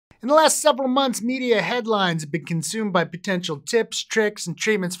In the last several months, media headlines have been consumed by potential tips, tricks, and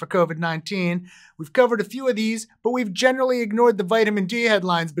treatments for COVID-19. We've covered a few of these, but we've generally ignored the vitamin D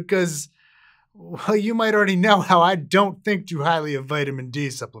headlines because, well, you might already know how I don't think too highly of vitamin D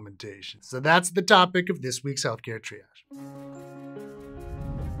supplementation. So that's the topic of this week's Healthcare Triage.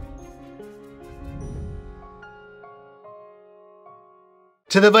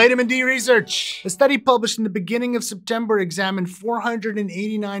 To the vitamin D research. A study published in the beginning of September examined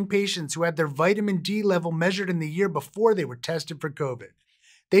 489 patients who had their vitamin D level measured in the year before they were tested for COVID.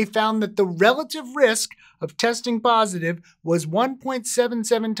 They found that the relative risk of testing positive was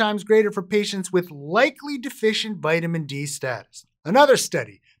 1.77 times greater for patients with likely deficient vitamin D status. Another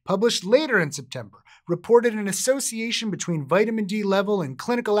study, published later in September, reported an association between vitamin D level and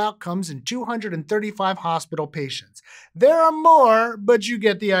clinical outcomes in 235 hospital patients. There are more, but you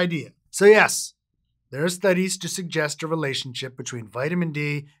get the idea. So yes, there are studies to suggest a relationship between vitamin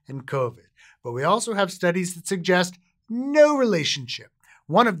D and COVID, but we also have studies that suggest no relationship.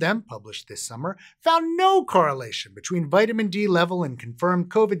 One of them, published this summer, found no correlation between vitamin D level and confirmed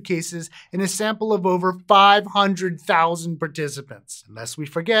COVID cases in a sample of over 500,000 participants. Unless we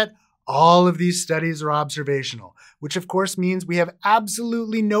forget, all of these studies are observational, which of course means we have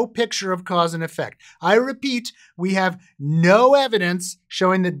absolutely no picture of cause and effect. I repeat, we have no evidence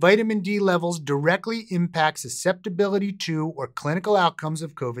showing that vitamin D levels directly impact susceptibility to or clinical outcomes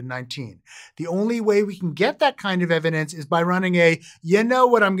of COVID-19. The only way we can get that kind of evidence is by running a, you know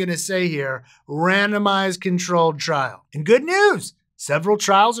what I'm going to say here, randomized controlled trial. And good news! Several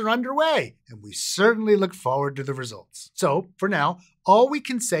trials are underway, and we certainly look forward to the results. So, for now, all we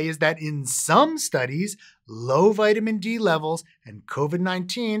can say is that in some studies, low vitamin D levels and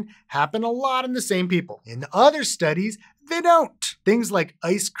COVID-19 happen a lot in the same people. In other studies, they don't. Things like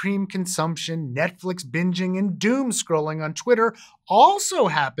ice cream consumption, Netflix binging, and doom scrolling on Twitter also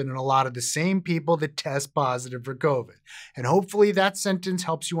happen in a lot of the same people that test positive for COVID. And hopefully that sentence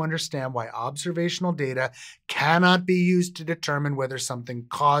helps you understand why observational data cannot be used to determine whether something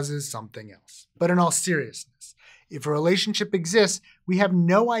causes something else. But in all seriousness, if a relationship exists, we have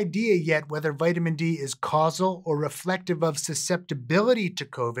no idea yet whether vitamin D is causal or reflective of susceptibility to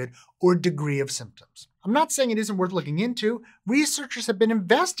COVID or degree of symptoms. I'm not saying it isn't worth looking into. Researchers have been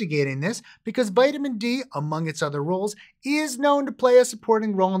investigating this because vitamin D, among its other roles, is known to play a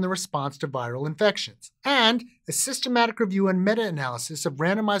supporting role in the response to viral infections. And a systematic review and meta-analysis of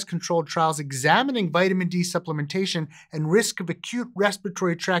randomized controlled trials examining vitamin D supplementation and risk of acute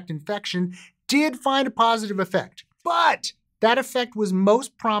respiratory tract infection did find a positive effect. But that effect was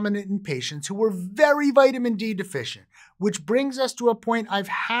most prominent in patients who were very vitamin D deficient, which brings us to a point I've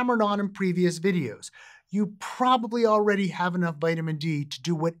hammered on in previous videos. You probably already have enough vitamin D to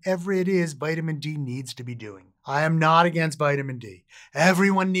do whatever it is vitamin D needs to be doing. I am not against vitamin D.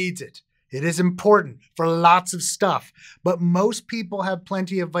 Everyone needs it. It is important for lots of stuff, but most people have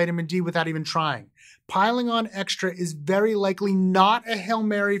plenty of vitamin D without even trying. Piling on extra is very likely not a Hail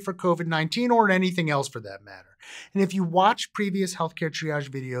Mary for COVID-19 or anything else for that matter. And if you watch previous healthcare triage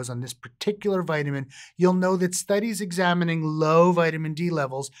videos on this particular vitamin, you'll know that studies examining low vitamin D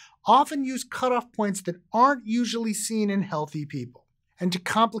levels often use cutoff points that aren't usually seen in healthy people. And to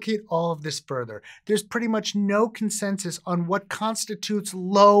complicate all of this further, there's pretty much no consensus on what constitutes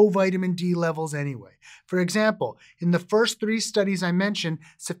low vitamin D levels anyway. For example, in the first 3 studies I mentioned,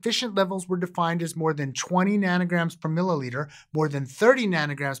 sufficient levels were defined as more than 20 nanograms per milliliter, more than 30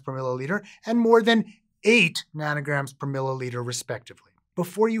 nanograms per milliliter, and more than 8 nanograms per milliliter, respectively.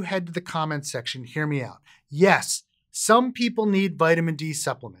 Before you head to the comments section, hear me out. Yes, some people need vitamin D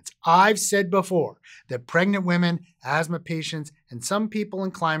supplements. I've said before that pregnant women, asthma patients, and some people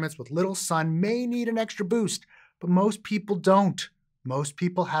in climates with little sun may need an extra boost, but most people don't. Most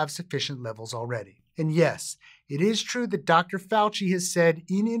people have sufficient levels already. And yes, it is true that Dr. Fauci has said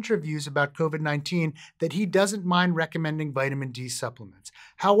in interviews about COVID-19 that he doesn't mind recommending vitamin D supplements.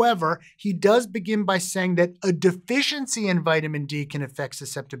 However, he does begin by saying that a deficiency in vitamin D can affect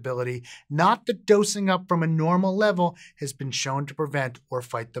susceptibility, not that dosing up from a normal level has been shown to prevent or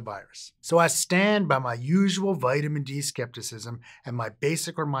fight the virus. So I stand by my usual vitamin D skepticism and my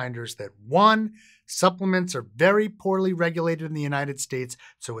basic reminders that 1, supplements are very poorly regulated in the United States,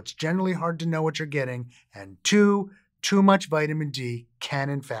 so it's generally hard to know what you're getting, and 2, too much vitamin D can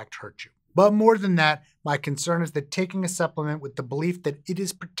in fact hurt you. But more than that, my concern is that taking a supplement with the belief that it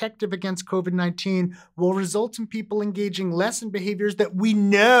is protective against COVID-19 will result in people engaging less in behaviors that we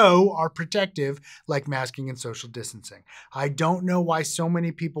know are protective, like masking and social distancing. I don't know why so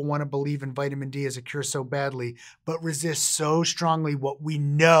many people want to believe in vitamin D as a cure so badly, but resist so strongly what we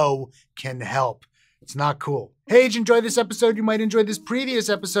know can help. It's not cool. Hey, did you enjoy this episode? You might enjoy this previous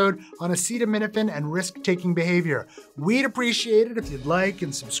episode on acetaminophen and risk-taking behavior. We'd appreciate it if you'd like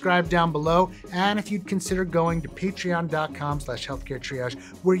and subscribe down below, and if you'd consider going to patreon.com/healthcaretriage,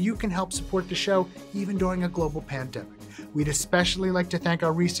 where you can help support the show even during a global pandemic. We'd especially like to thank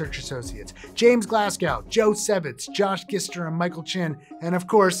our research associates, James Glasgow, Joe Sevitz, Josh Gister, and Michael Chin, and of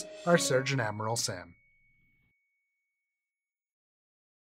course, our Surgeon Admiral Sam.